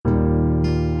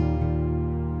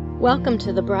Welcome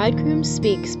to the Bridegroom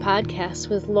Speaks podcast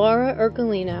with Laura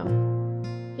Ergolino.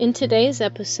 In today's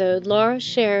episode, Laura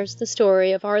shares the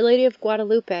story of Our Lady of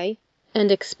Guadalupe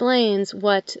and explains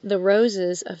what the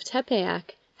roses of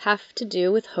Tepeyac have to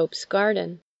do with Hope's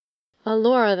Garden.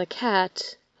 Laura the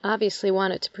cat obviously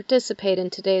wanted to participate in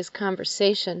today's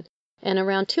conversation, and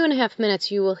around 2.5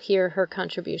 minutes you will hear her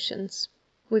contributions.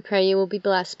 We pray you will be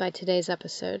blessed by today's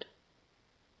episode.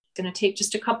 It's going to take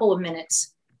just a couple of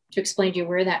minutes to explain to you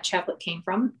where that chaplet came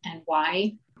from and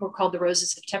why we're called the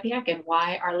Roses of Tepeyac and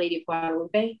why Our Lady of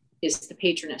Guadalupe is the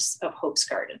patroness of Hope's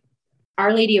Garden.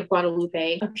 Our Lady of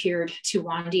Guadalupe appeared to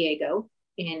Juan Diego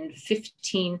in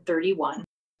 1531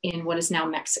 in what is now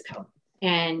Mexico.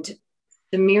 And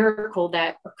the miracle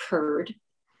that occurred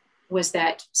was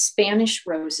that Spanish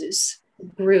roses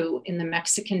grew in the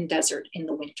Mexican desert in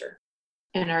the winter.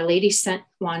 And Our Lady sent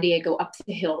Juan Diego up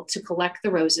the hill to collect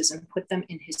the roses and put them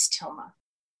in his tilma.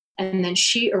 And then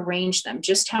she arranged them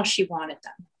just how she wanted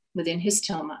them within his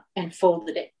tilma and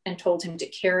folded it and told him to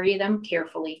carry them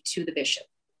carefully to the bishop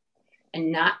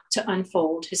and not to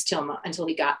unfold his tilma until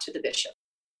he got to the bishop.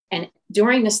 And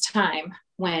during this time,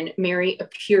 when Mary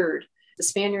appeared, the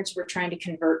Spaniards were trying to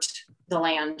convert the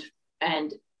land,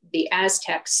 and the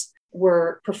Aztecs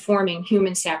were performing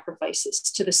human sacrifices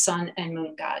to the sun and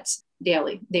moon gods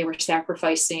daily. They were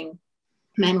sacrificing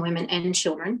men, women, and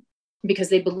children, because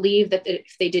they believed that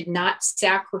if they did not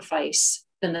sacrifice,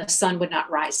 then the sun would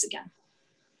not rise again.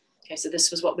 Okay, so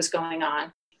this was what was going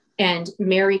on. And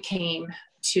Mary came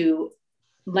to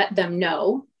let them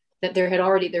know that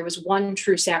there was one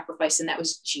true sacrifice, and that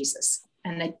was Jesus,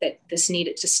 and that this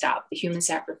needed to stop. The human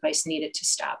sacrifice needed to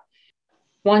stop.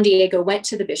 Juan Diego went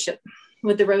to the bishop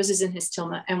with the roses in his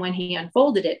tilma, and when he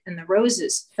unfolded it and the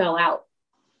roses fell out,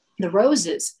 the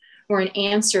roses were an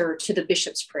answer to the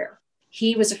bishop's prayer.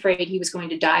 He was afraid he was going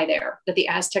to die there, that the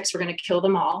Aztecs were going to kill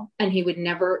them all, and he would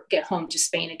never get home to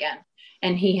Spain again.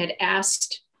 And he had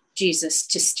asked Jesus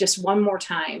to just one more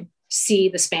time see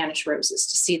the Spanish roses,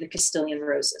 to see the Castilian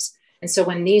roses. And so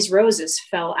when these roses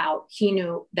fell out, he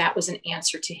knew that was an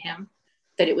answer to him,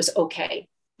 that it was okay,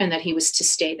 and that he was to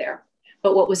stay there.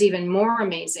 But what was even more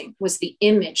amazing was the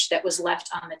image that was left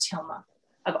on the tilma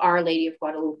of Our Lady of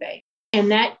Guadalupe.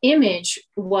 And that image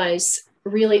was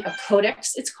really a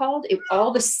codex, it's called.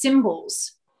 All the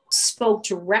symbols spoke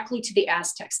directly to the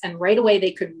Aztecs, and right away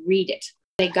they could read it.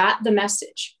 They got the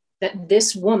message that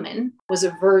this woman was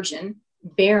a virgin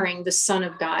bearing the Son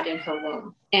of God in her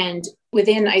womb. And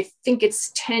within, I think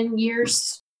it's 10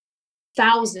 years,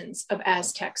 thousands of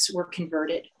Aztecs were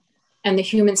converted, and the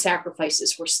human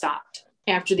sacrifices were stopped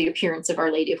after the appearance of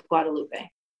Our Lady of Guadalupe.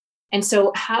 And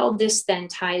so how this then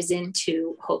ties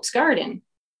into Hope's Garden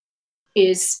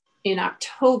is in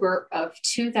October of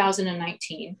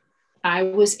 2019, I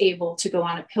was able to go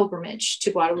on a pilgrimage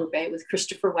to Guadalupe with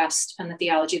Christopher West and the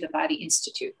Theology of the Body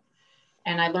Institute.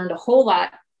 And I learned a whole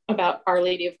lot about Our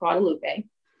Lady of Guadalupe.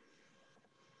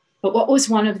 But what was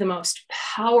one of the most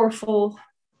powerful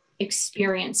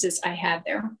experiences I had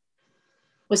there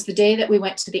was the day that we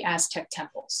went to the Aztec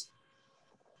temples.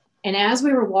 And as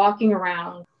we were walking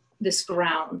around this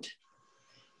ground,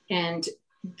 and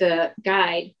the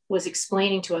guide was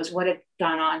explaining to us what had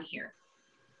gone on here.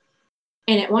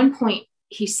 And at one point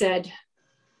he said,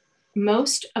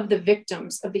 most of the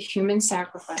victims of the human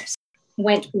sacrifice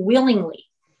went willingly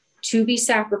to be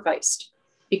sacrificed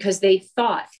because they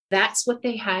thought that's what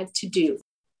they had to do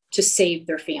to save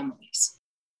their families,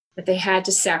 that they had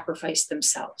to sacrifice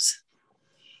themselves.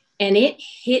 And it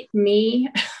hit me,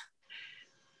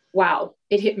 wow,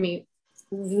 it hit me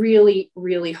really,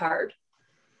 really hard.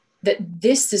 That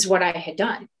this is what I had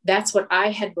done. That's what I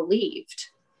had believed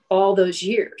all those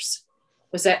years,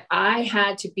 was that I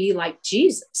had to be like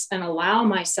Jesus and allow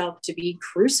myself to be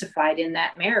crucified in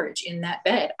that marriage, in that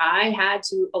bed. I had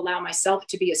to allow myself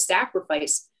to be a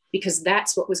sacrifice because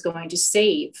that's what was going to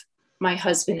save my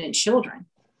husband and children.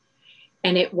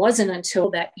 And it wasn't until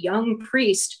that young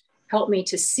priest helped me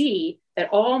to see that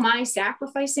all my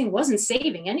sacrificing wasn't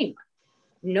saving anyone.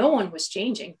 No one was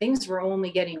changing. Things were only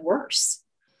getting worse.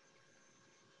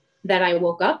 That I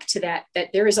woke up to that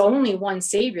there is only one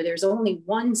Savior. There's only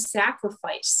one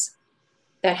sacrifice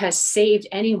that has saved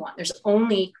anyone. There's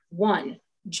only one,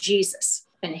 Jesus,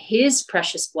 and his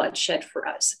precious blood shed for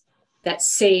us that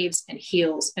saves and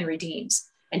heals and redeems.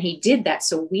 And he did that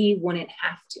so we wouldn't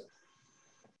have to.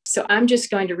 So I'm just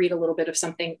going to read a little bit of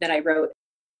something that I wrote.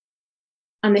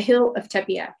 On the hill of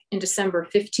Tepeyac in December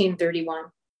 1531,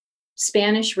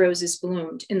 Spanish roses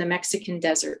bloomed in the Mexican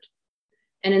desert.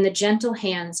 And in the gentle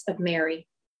hands of Mary,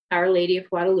 Our Lady of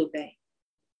Guadalupe,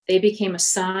 they became a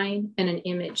sign and an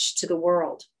image to the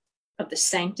world of the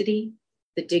sanctity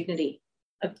the dignity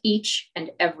of each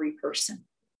and every person.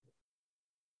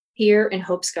 Here in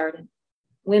Hope's Garden,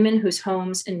 women whose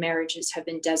homes and marriages have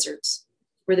been deserts,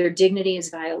 where their dignity is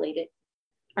violated,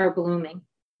 are blooming.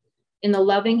 In the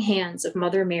loving hands of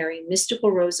Mother Mary,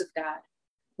 mystical rose of God,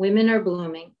 women are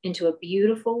blooming into a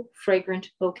beautiful,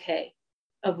 fragrant bouquet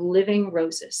of living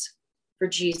roses for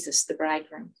Jesus, the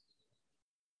bridegroom.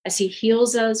 As he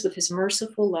heals us with his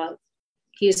merciful love,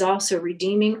 he is also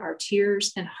redeeming our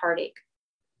tears and heartache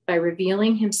by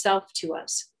revealing himself to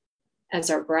us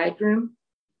as our bridegroom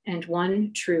and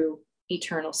one true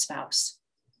eternal spouse.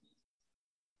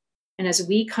 And as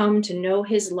we come to know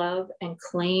his love and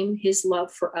claim his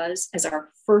love for us as our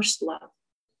first love,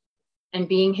 and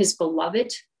being his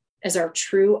beloved as our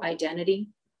true identity,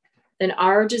 then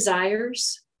our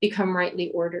desires become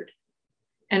rightly ordered,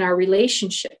 and our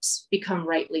relationships become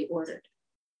rightly ordered.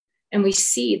 And we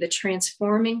see the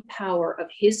transforming power of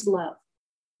his love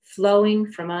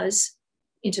flowing from us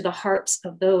into the hearts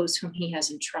of those whom he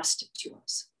has entrusted to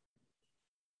us.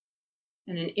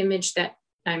 And an image that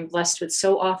I'm blessed with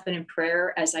so often in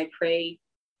prayer as I pray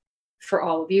for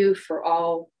all of you, for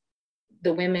all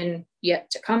the women yet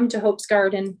to come to Hope's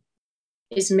Garden,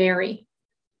 is Mary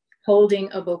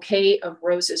holding a bouquet of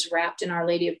roses wrapped in Our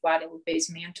Lady of Guadalupe's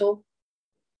mantle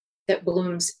that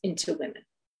blooms into women.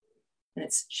 And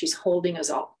she's holding us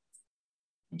all,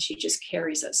 and she just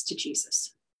carries us to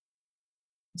Jesus.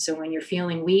 So when you're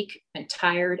feeling weak and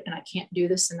tired and I can't do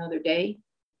this another day,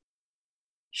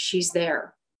 she's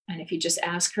there. And if you just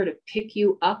ask her to pick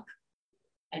you up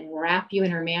and wrap you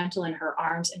in her mantle in her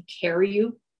arms and carry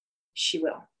you, she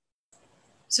will.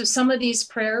 So some of these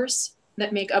prayers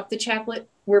that make up the chaplet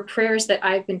were prayers that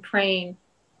I've been praying,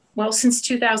 well, since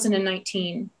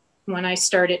 2019, when I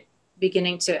started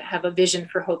beginning to have a vision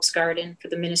for Hope's Garden, for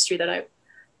the ministry that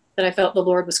I felt the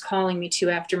Lord was calling me to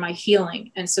after my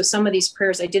healing. And so some of these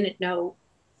prayers, I didn't know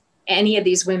any of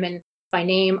these women by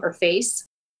name or face,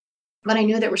 but I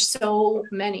knew there were so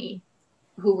many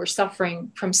who were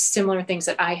suffering from similar things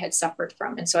that I had suffered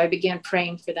from. And so I began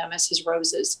praying for them as his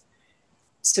roses.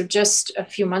 So just a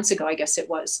few months ago, I guess it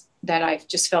was, that I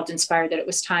just felt inspired that it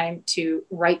was time to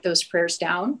write those prayers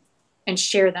down and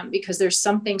share them, because there's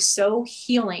something so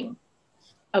healing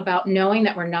about knowing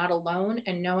that we're not alone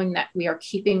and knowing that we are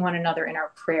keeping one another in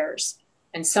our prayers.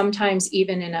 And sometimes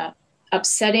even in a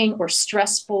upsetting or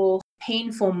stressful,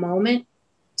 painful moment,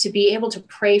 to be able to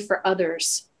pray for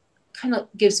others kind of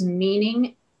gives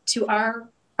meaning to our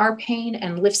pain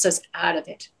and lifts us out of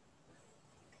it.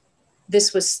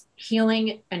 This was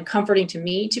healing and comforting to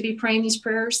me to be praying these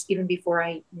prayers, even before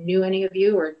I knew any of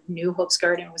you or knew Hope's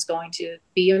Garden was going to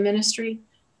be a ministry.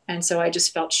 And so I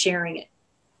just felt sharing it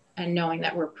and knowing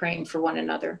that we're praying for one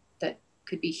another that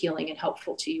could be healing and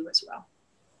helpful to you as well.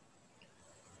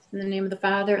 In the name of the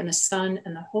Father, and the Son,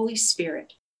 and the Holy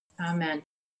Spirit. Amen.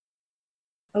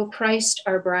 O Christ,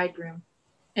 our bridegroom,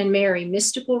 and Mary,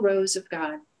 mystical rose of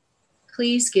God,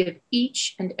 please give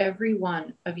each and every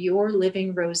one of your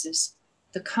living roses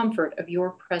the comfort of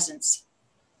your presence.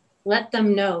 Let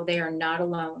them know they are not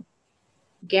alone.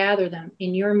 Gather them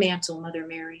in your mantle, Mother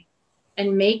Mary,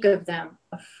 and make of them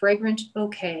a fragrant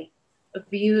bouquet of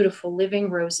beautiful living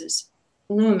roses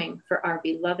blooming for our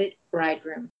beloved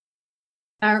bridegroom.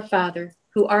 Our Father,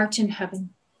 who art in heaven,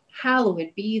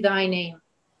 hallowed be thy name.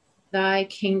 Thy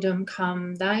kingdom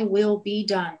come, thy will be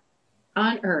done,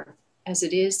 on earth as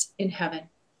it is in heaven.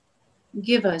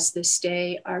 Give us this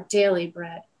day our daily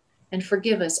bread, and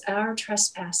forgive us our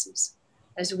trespasses,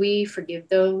 as we forgive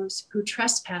those who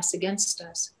trespass against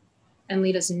us. And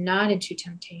lead us not into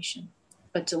temptation,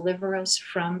 but deliver us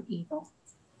from evil.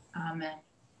 Amen.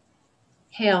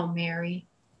 Hail Mary,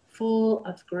 full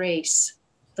of grace,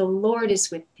 the Lord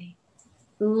is with thee.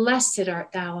 Blessed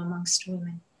art thou amongst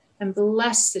women, and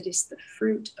blessed is the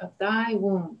fruit of thy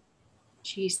womb,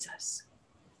 Jesus.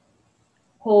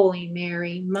 Holy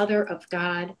Mary, Mother of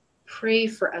God, pray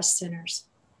for us sinners,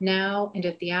 now and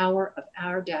at the hour of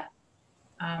our death.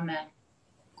 Amen.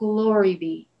 Glory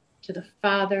be to the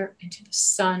Father, and to the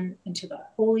Son, and to the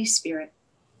Holy Spirit,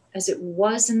 as it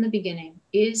was in the beginning,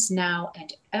 is now,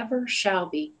 and ever shall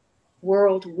be,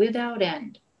 world without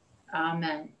end.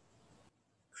 Amen.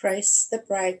 Christ, the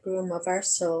bridegroom of our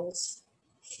souls,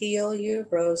 heal your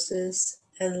roses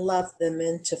and love them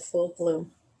into full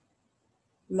bloom.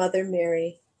 Mother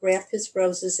Mary, wrap his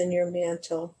roses in your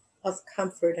mantle of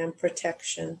comfort and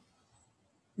protection.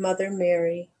 Mother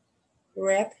Mary,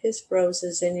 wrap his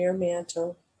roses in your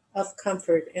mantle of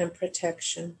comfort and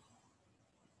protection.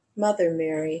 Mother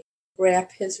Mary,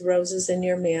 wrap his roses in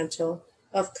your mantle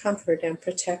of comfort and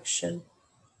protection.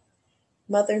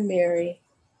 Mother Mary,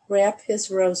 wrap his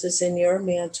roses in your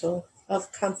mantle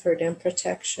of comfort and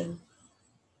protection.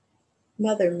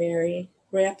 Mother Mary,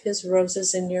 wrap his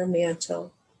roses in your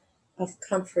mantle of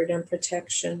comfort and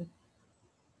protection.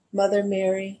 Mother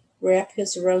Mary, wrap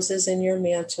his roses in your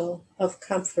mantle of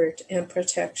comfort and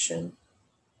protection.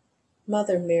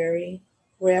 Mother Mary,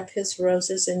 wrap his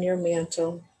roses in your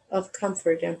mantle of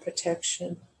comfort and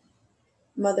protection.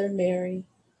 Mother Mary,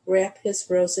 wrap his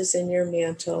roses in your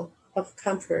mantle of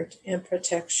comfort and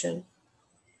protection.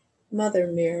 Mother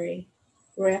Mary,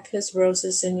 wrap his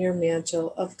roses in your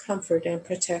mantle of comfort and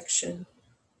protection.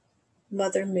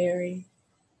 Mother Mary,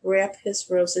 wrap his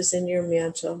roses in your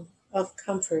mantle of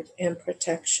comfort and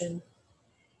protection.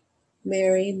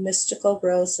 Mary, mystical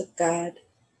rose of God,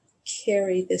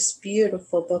 carry this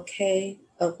beautiful bouquet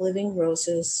of living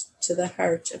roses to the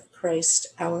heart of Christ,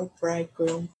 our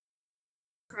bridegroom.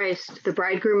 Christ, the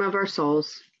bridegroom of our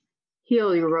souls,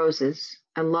 heal your roses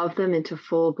and love them into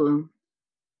full bloom.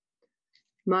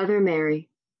 Mother Mary,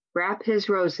 wrap his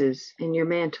roses in your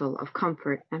mantle of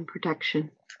comfort and protection.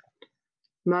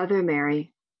 Mother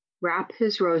Mary, wrap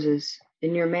his roses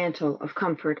in your mantle of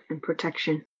comfort and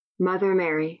protection. Mother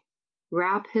Mary,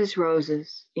 wrap his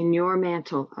roses in your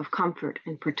mantle of comfort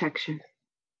and protection.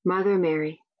 Mother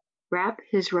Mary, wrap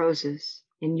his roses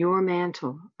in your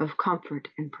mantle of comfort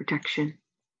and protection.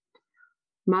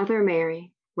 Mother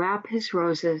Mary, wrap his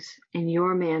roses in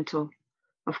your mantle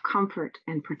of comfort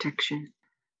and protection.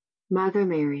 Mother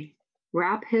Mary,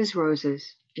 wrap his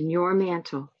roses in your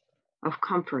mantle of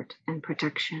comfort and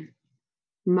protection.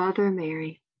 Mother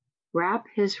Mary, wrap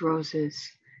his roses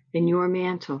in your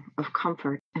mantle of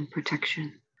comfort and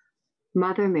protection.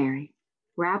 Mother Mary,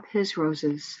 wrap his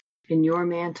roses in your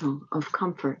mantle of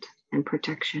comfort and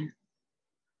protection.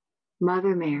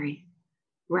 Mother Mary,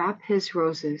 wrap his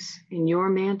roses in your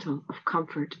mantle of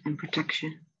comfort and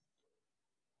protection.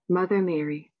 Mother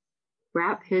Mary,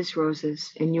 wrap his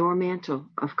roses in your mantle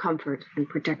of comfort and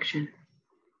protection.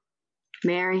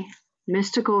 Mary,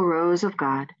 mystical rose of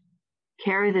God,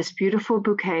 carry this beautiful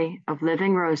bouquet of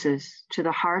living roses to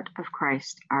the heart of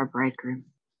Christ, our bridegroom.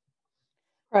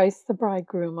 Christ, the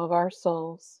bridegroom of our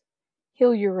souls,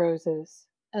 heal your roses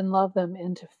and love them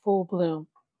into full bloom.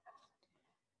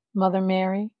 Mother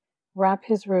Mary, wrap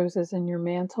his roses in your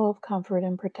mantle of comfort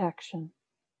and protection.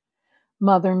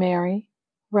 Mother Mary,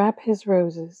 wrap his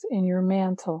roses in your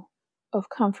mantle of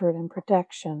comfort and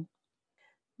protection.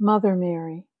 Mother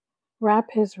Mary, wrap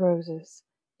his roses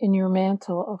in your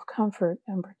mantle of comfort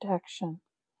and protection.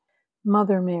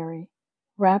 Mother Mary,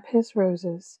 wrap his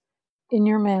roses in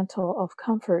your mantle of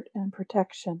comfort and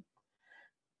protection.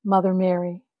 Mother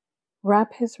Mary,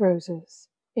 wrap his roses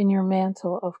in your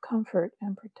mantle of comfort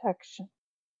and protection.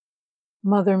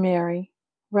 Mother Mary,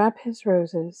 wrap his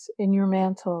roses in your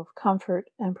mantle of comfort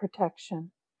and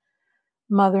protection.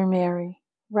 Mother Mary,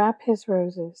 wrap his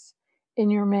roses in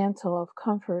your mantle of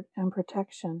comfort and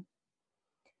protection.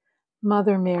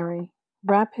 Mother Mary,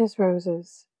 wrap his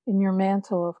roses in your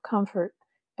mantle of comfort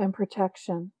and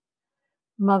protection.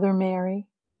 Mother Mary,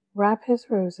 wrap his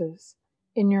roses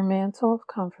in your mantle of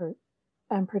comfort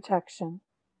and protection.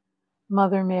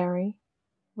 Mother Mary,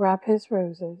 wrap his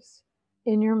roses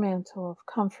in your mantle of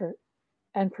comfort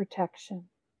and protection.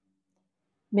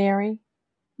 Mary,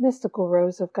 mystical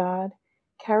rose of God,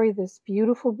 carry this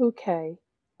beautiful bouquet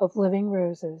of living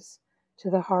roses to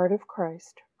the heart of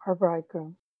Christ, our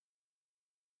bridegroom.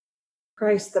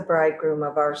 Christ, the bridegroom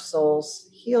of our souls,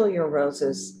 heal your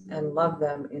roses and love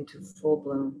them into full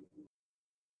bloom.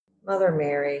 Mother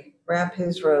Mary, wrap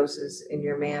his roses in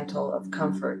your mantle of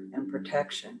comfort and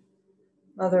protection.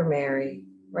 Mother Mary,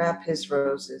 wrap his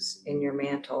roses in your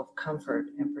mantle of comfort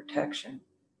and protection.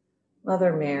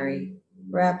 Mother Mary,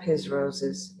 wrap his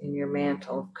roses in your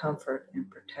mantle of comfort and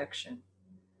protection.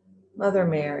 Mother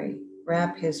Mary,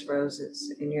 wrap his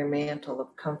roses in your mantle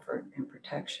of comfort and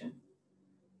protection.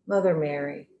 Mother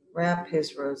Mary, wrap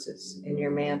his roses in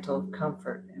your mantle of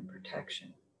comfort and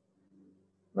protection.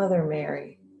 Mother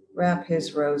Mary, wrap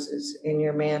his roses in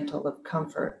your mantle of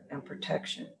comfort and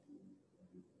protection.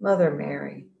 Mother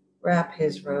Mary, wrap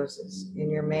his roses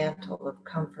in your mantle of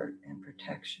comfort and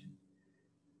protection.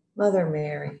 Mother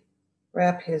Mary,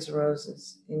 wrap his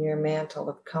roses in your mantle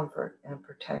of comfort and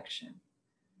protection.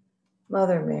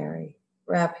 Mother Mary,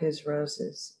 wrap his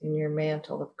roses in your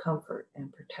mantle of comfort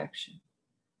and protection.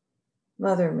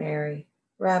 Mother Mary,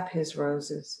 wrap his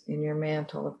roses in your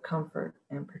mantle of comfort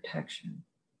and protection.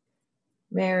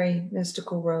 Mary,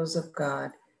 mystical rose of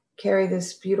God, carry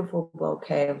this beautiful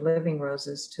bouquet of living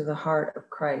roses to the heart of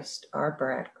Christ, our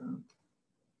bridegroom.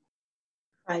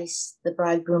 Christ, the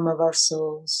bridegroom of our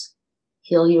souls,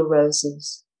 heal your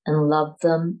roses and love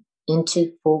them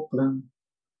into full bloom.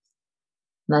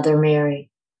 Mother Mary,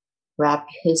 wrap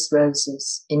his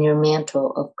roses in your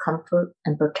mantle of comfort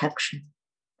and protection.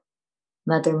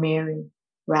 Mother Mary,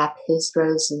 wrap his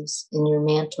roses in your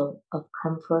mantle of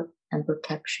comfort and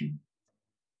protection.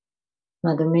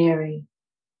 Mother Mary,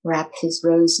 wrap his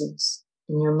roses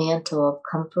in your mantle of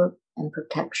comfort and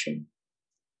protection.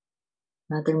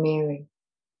 Mother Mary,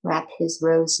 wrap his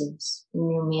roses in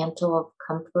your mantle of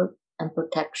comfort and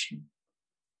protection.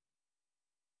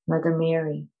 Mother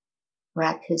Mary,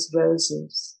 wrap his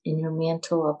roses in your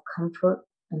mantle of comfort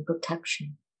and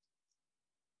protection.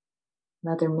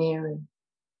 Mother Mary,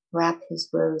 wrap his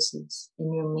roses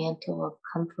in your mantle of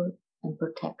comfort and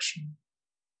protection.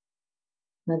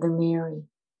 Mother Mary,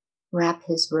 wrap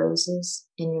his roses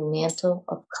in your mantle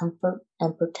of comfort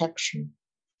and protection.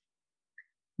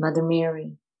 Mother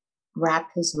Mary, wrap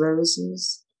his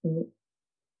roses in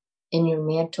your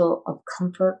mantle of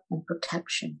comfort and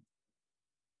protection.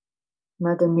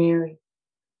 Mother Mary,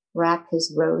 wrap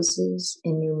his roses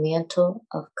in your mantle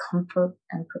of comfort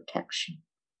and protection.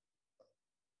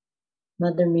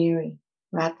 Mother Mary,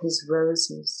 wrap his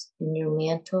roses in your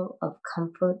mantle of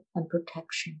comfort and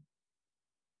protection.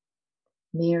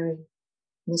 Mary,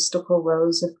 mystical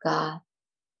rose of God,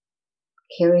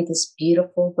 carry this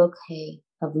beautiful bouquet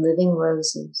of living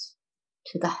roses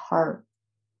to the heart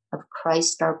of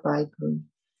Christ our Bridegroom.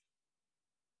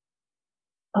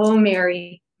 O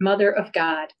Mary, Mother of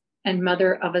God and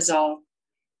Mother of us all,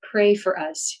 pray for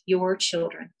us, your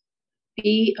children.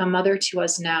 Be a mother to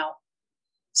us now.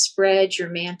 Spread your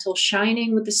mantle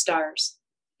shining with the stars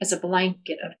as a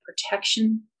blanket of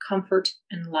protection, comfort,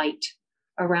 and light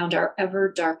around our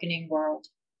ever-darkening world.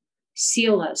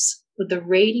 Seal us with the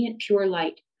radiant pure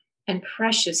light and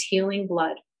precious healing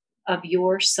blood of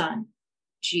your Son,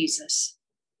 Jesus.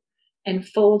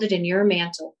 Enfolded in your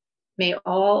mantle, may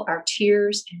all our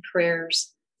tears and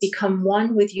prayers become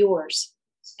one with yours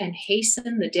and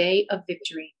hasten the day of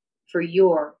victory for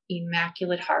your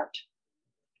immaculate heart.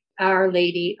 Our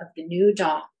Lady of the New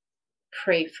Dawn,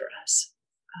 pray for us.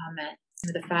 Amen.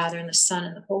 In the Father, and the Son,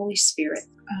 and the Holy Spirit.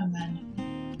 Amen.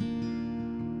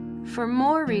 For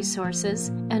more resources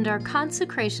and our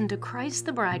consecration to Christ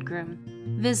the Bridegroom,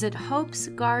 visit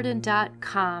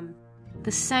hopesgarden.com,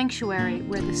 the sanctuary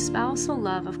where the spousal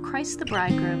love of Christ the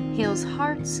Bridegroom heals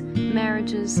hearts,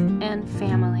 marriages, and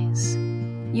families.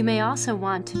 You may also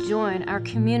want to join our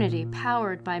community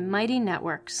powered by Mighty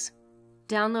Networks.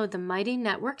 Download the Mighty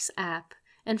Networks app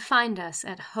and find us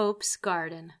at Hope's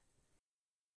Garden.